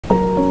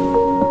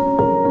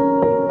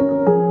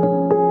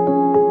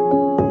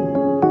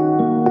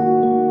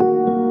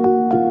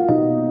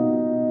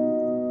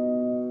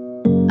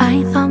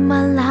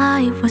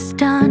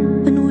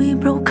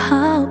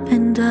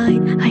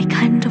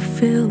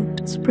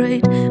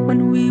afraid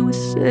when we were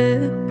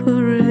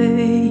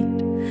separate.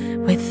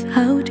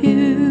 Without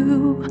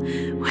you,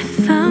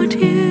 without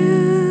you.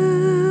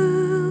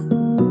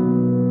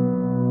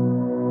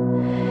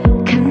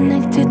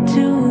 Connected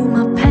to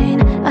my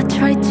pain, I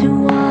try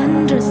to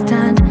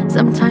understand.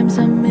 Sometimes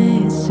I'm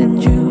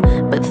missing you,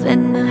 but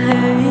then I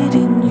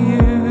hating you.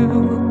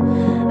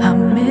 I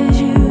miss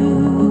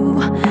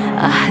you,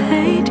 I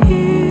hate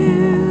you.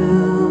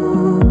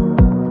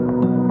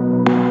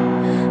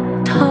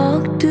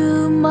 Talk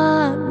to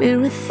my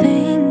mirror,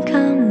 think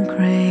I'm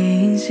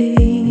crazy.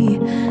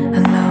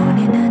 Alone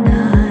in the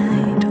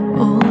night,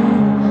 oh.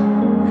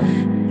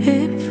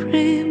 If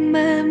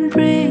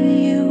remembering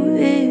you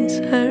is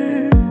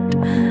hurt,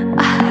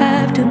 I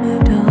have to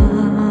move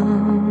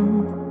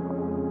on.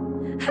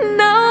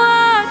 Now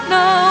I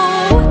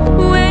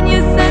know when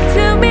you said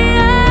to me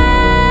I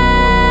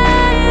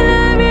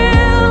love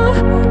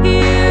you,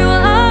 you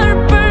are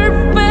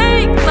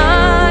perfect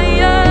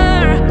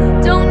liar.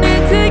 Don't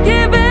need to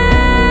give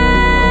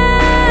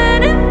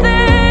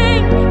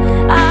anything.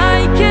 I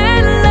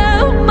can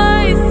love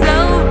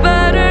myself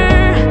better.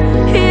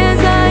 Yes,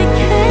 I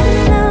can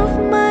love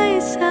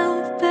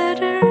myself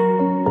better.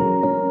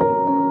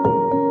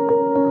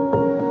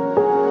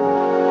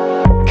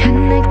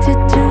 Connected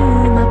to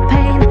my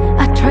pain,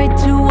 I try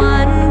to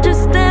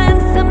understand.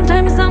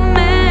 Sometimes I'm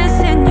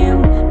missing you,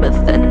 but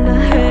then I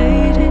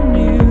hating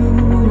you.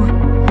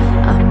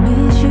 I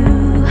miss you,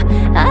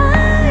 I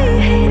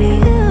hate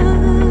you.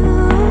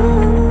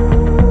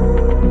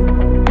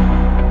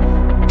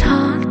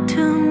 Talk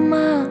to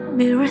my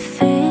mirror,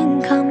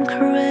 think I'm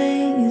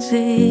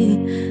crazy.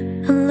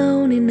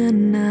 Alone in the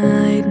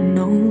night,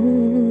 no.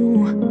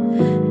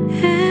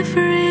 If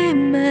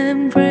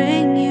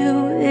remembering you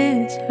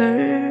is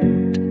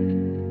hurt,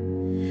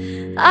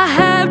 I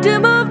have to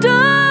move on.